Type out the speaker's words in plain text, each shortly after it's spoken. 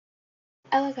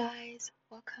Hello, guys.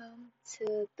 Welcome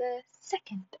to the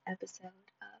second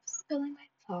episode of Spilling My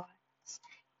Thoughts.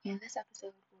 In this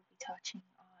episode, we'll be touching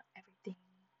on everything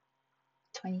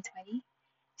 2020.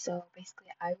 So,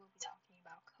 basically, I will be talking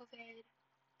about COVID,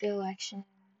 the election,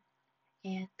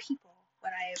 and people,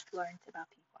 what I have learned about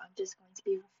people. I'm just going to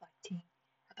be reflecting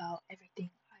about everything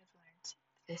I've learned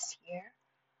this year.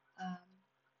 Um,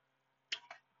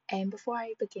 and before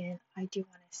I begin, I do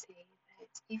want to say that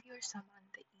if you're someone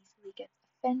that easily gets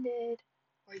offended,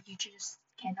 or you just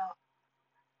cannot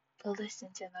listen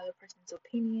to another person's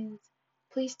opinions,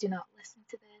 please do not listen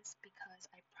to this because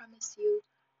I promise you,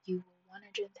 you will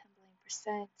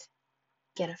 110%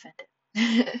 get offended.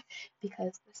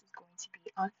 Because this is going to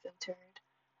be unfiltered.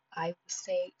 I will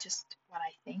say just what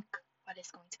I think. What is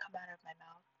going to come out of my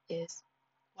mouth is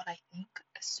what I think.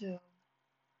 So,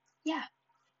 yeah.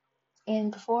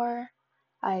 And before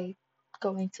I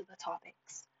go into the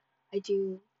topics, I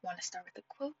do want to start with a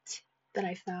quote that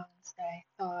I found that I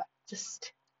thought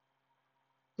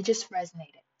it just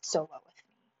resonated so well with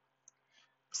me.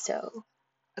 So,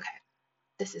 okay,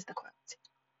 this is the quote.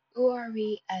 Who are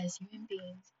we as human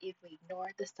beings if we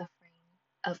ignore the suffering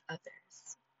of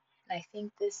others? And I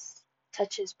think this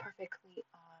touches perfectly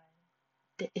on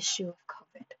the issue of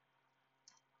COVID.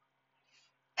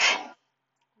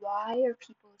 Why are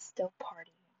people still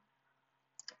partying?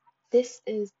 This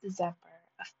is December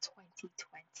of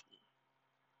 2020.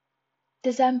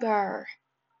 December!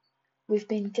 We've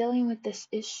been dealing with this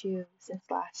issue since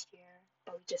last year,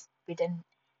 but we didn't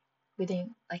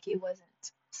like it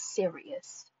wasn't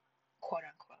serious, quote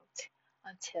unquote,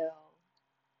 until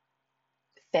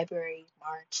February,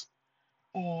 March,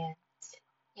 and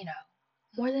you know,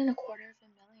 more than a quarter of a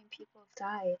million people have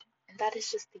died, and that is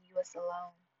just the US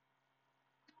alone.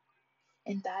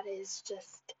 And that is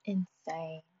just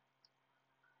insane.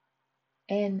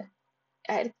 And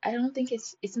I don't think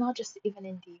it's not just even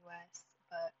in the US,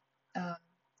 but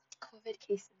COVID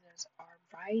cases are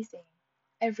rising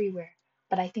everywhere.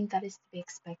 But I think that is to be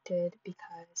expected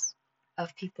because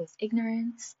of people's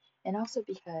ignorance and also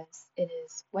because it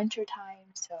is winter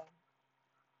time, so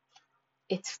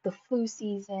it's the flu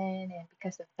season, and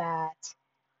because of that,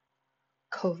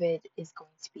 COVID is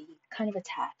going to be kind of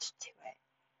attached to it.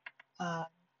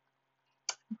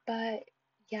 But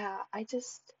yeah, I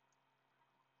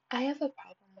have a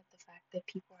problem with the fact that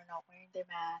people are not wearing their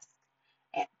masks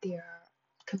and they're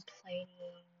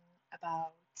complaining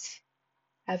about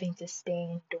having to stay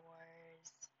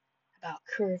indoors, about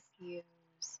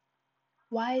curfews.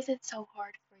 Why is it so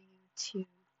hard for you to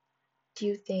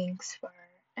do things for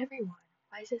everyone?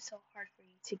 Why is it so hard for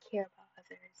you to care about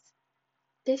others?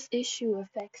 This issue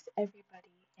affects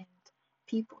everybody, and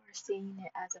people are seeing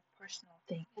it as a personal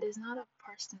thing. It is not a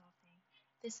personal thing.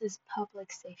 This is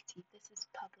public safety. This is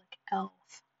public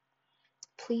health.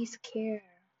 Please care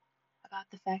about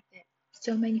the fact that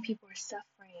so many people are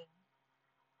suffering,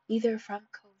 either from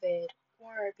COVID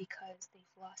or because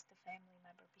they've lost a family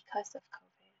member because of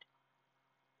COVID.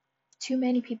 Too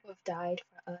many people have died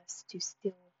for us to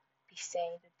still be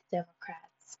saying that the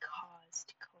Democrats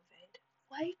caused COVID.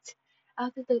 What? How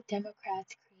did the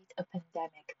Democrats create a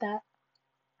pandemic?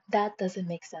 That doesn't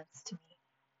make sense to me.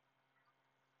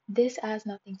 This has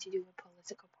nothing to do with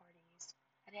political parties.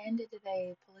 At the end of the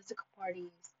day, political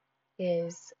parties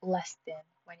is less than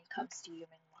when it comes to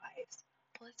human lives.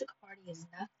 Political party is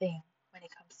nothing when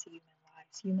it comes to human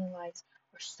lives. Human lives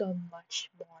are so much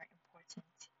more important.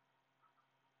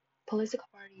 Political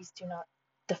parties do not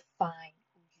define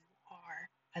who you are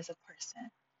as a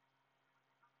person.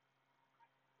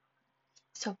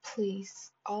 So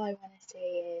please, all I want to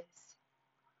say is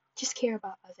just care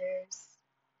about others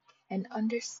and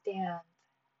understand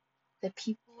that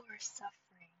people are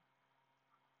suffering.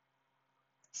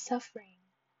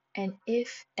 And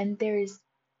there's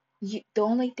the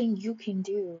only thing you can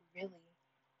do really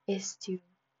is to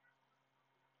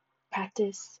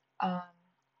practice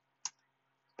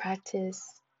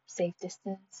practice safe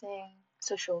distancing,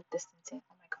 social distancing.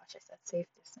 Oh my gosh, I said safe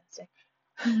distancing.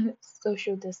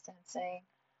 Social distancing,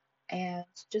 and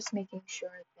just making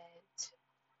sure that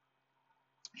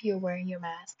you're wearing your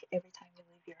mask every time you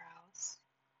leave your house.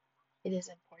 It is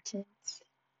important.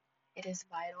 It is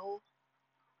vital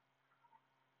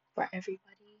for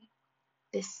everybody.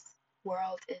 This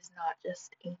world is not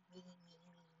just a me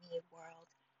world.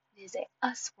 It is a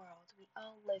us world. We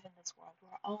all live in this world. We're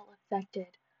all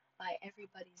affected by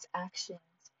everybody's actions.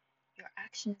 Your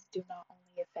actions do not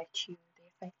only affect you,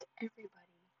 they affect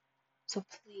everybody. So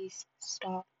please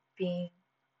stop being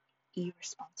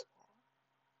irresponsible.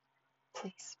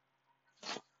 Please.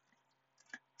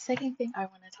 Second thing I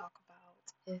want to talk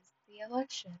about is the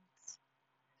elections.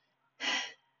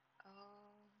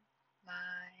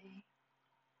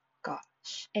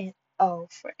 And oh,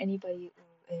 for anybody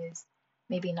who is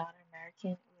maybe not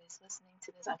American who is listening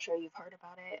to this, I'm sure you've heard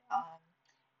about it.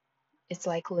 It's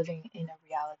like living in a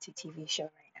reality TV show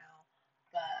right now.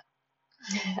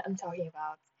 But I'm talking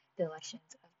about the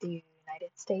elections of the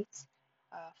United States,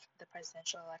 of the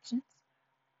presidential elections.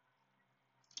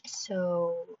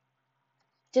 So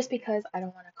just because I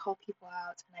don't want to call people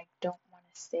out and I don't want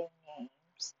to say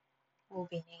names, we'll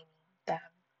be naming them.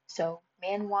 So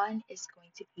man one is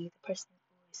going to be the person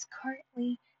who is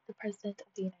currently the president of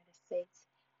the United States,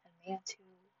 and man two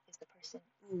is the person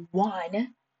who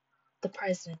won the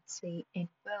presidency and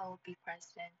will be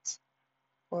president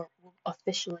or will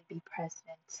officially be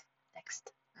president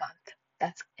next month.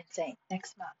 That's insane.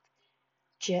 Next month.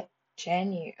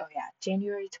 January, oh yeah,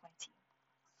 January 20.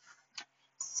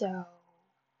 So,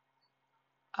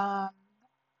 um,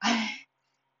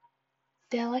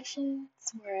 the elections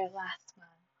were last month,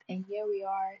 and here we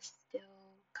are still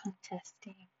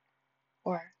contesting,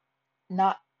 or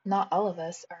not all of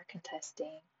us are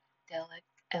contesting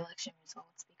the election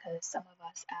results because some of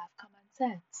us have common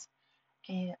sense,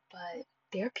 and but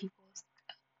there are people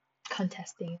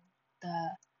contesting the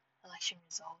election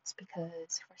results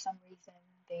because for some reason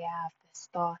they have this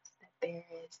thought that there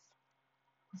is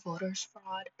voters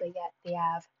fraud, but yet they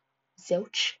have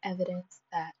zilch evidence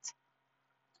that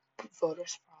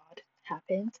voters fraud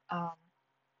happened.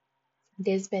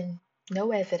 There's been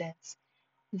no evidence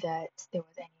that there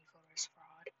was any voters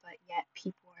fraud, but yet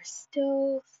people are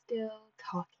still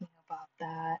talking about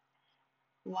that.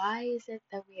 Why is it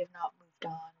that we have not moved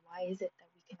on? Why is it that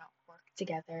we cannot work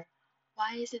together?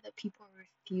 Why is it that people are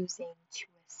refusing to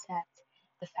accept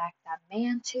the fact that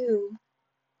man too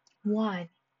won?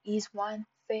 He's won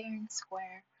fair and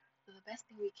square. So the best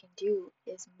thing we can do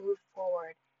is move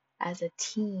forward as a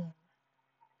team.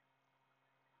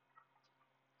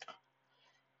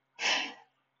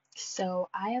 So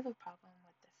I have a problem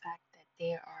with the fact that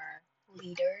there are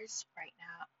leaders right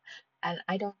now, and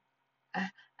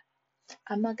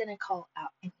I'm not gonna call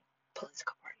out any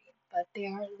political party, but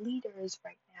there are leaders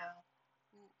right now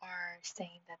who are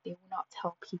saying that they will not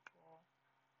tell people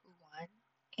who won,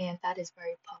 and that is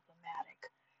very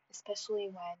problematic, especially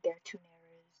when there are two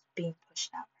narratives being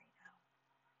pushed out right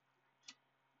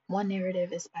now. One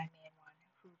narrative is by Man One,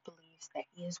 who believes that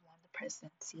he has won the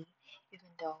presidency, even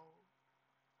though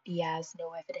he has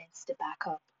no evidence to back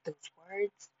up those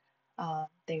words.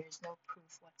 There's no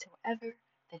proof whatsoever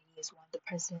that he has won the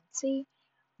presidency.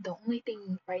 The only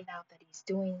thing right now that he's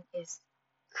doing is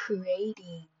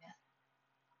creating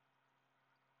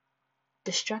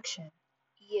destruction.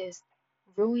 He is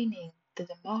ruining the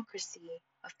democracy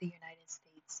of the United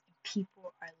States, and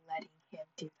people are letting him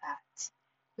do that,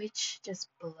 which just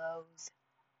blows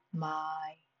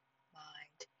my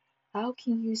mind. How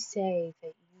can you say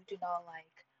that you do not like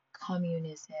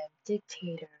communism,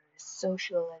 dictators,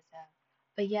 socialism,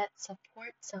 but yet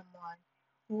support someone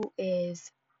who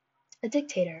is a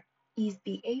dictator? He's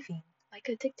behaving like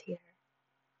a dictator.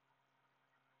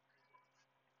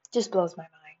 Just blows my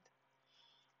mind.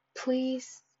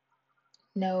 Please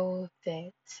know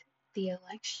that the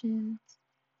elections,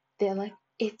 the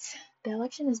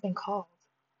election has been called.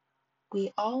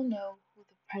 We all know who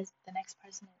the next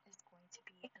president is going to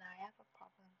be, and I have a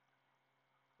problem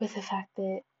with the fact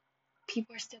that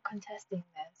people are still contesting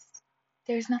this.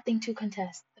 There's nothing to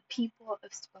contest. The people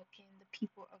have spoken, the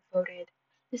people have voted.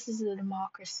 This is a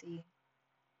democracy.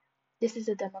 This is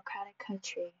a democratic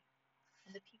country,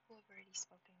 and the people have already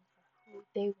spoken for who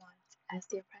they want as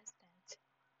their president.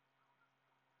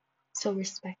 So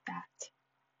respect that.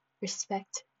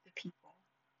 Respect the people.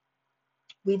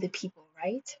 We the people,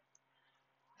 right?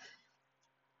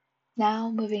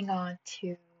 Now moving on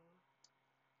to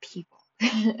people.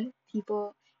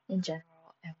 People in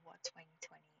general and what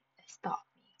 2020 has taught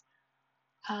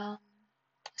me. Um,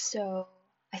 so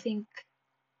I think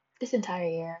this entire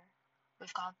year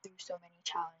we've gone through so many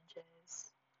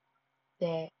challenges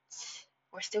that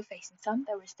we're still facing, some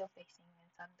that we're still facing and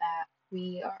some that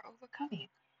we are overcoming.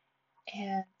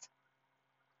 And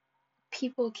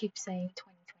people keep saying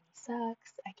 2020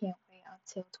 sucks. I can't wait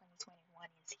until 2021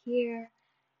 is here,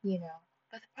 you know.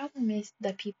 But the problem is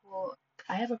that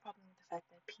I have a problem with the fact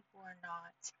that people are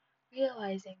not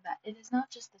realizing that it is not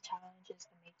just the challenges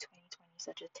that make 2020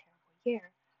 such a terrible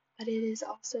year, but it is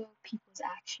also people's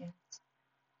actions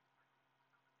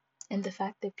and the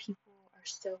fact that people are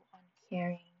so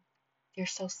uncaring, they're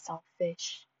so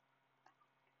selfish,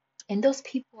 and those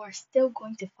people are still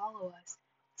going to follow us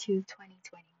to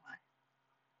 2021.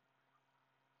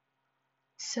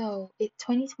 So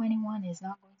 2021 is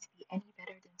not going to be any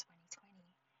better than 2020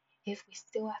 if we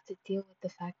still have to deal with the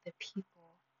fact that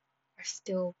people are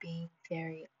still being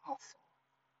very awful.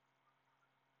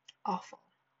 Awful.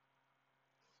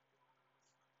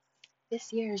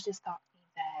 This year has just taught me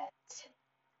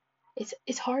that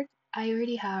it's hard. I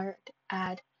already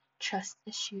had trust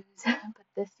issues, but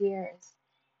this year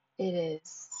it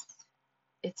is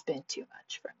it's been too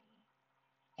much for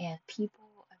me. And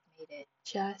people have made it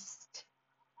just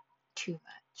too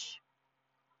much.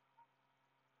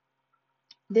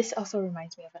 This also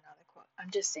reminds me of another quote.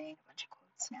 I'm just saying a bunch of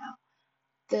quotes now.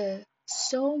 The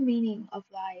sole meaning of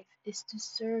life is to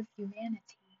serve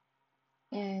humanity.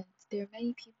 And there are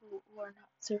many people who are not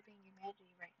serving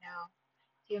humanity right now.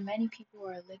 There are many people who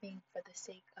are living for the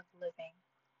sake of living.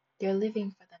 They're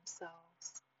living for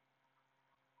themselves.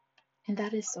 And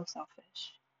that is so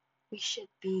selfish. We should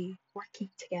be working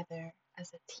together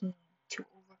as a team to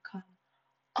overcome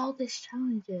all these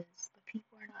challenges, but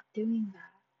people are not doing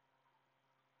that.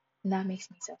 And that makes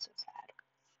me so sad.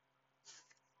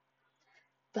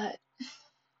 But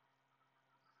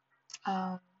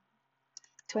um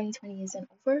 2020 isn't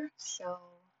over, so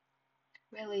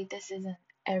really this isn't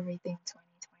everything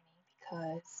 2020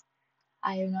 because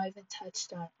I have not even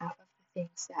touched on half of the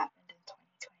things that happened in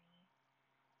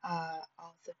 2020.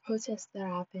 All the protests that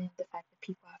happened, the fact that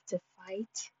people have to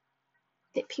fight.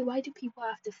 Why do people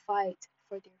have to fight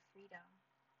for their freedom?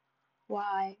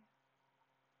 Why?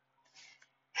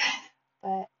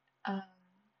 But um,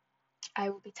 I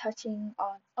will be touching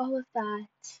on all of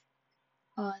that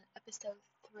on episode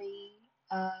 3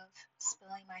 of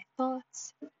Spilling My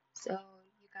Thoughts. So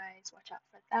you guys watch out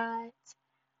for that.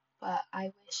 But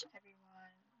I wish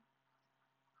everyone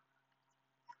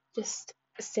just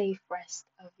a safe rest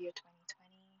of your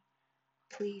 2020.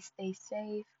 Please stay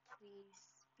safe. Please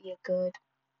be a good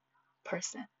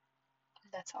person.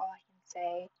 That's all I can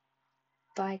say.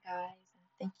 Bye, guys, and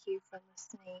thank you for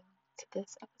listening to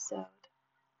this episode.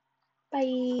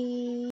 Bye.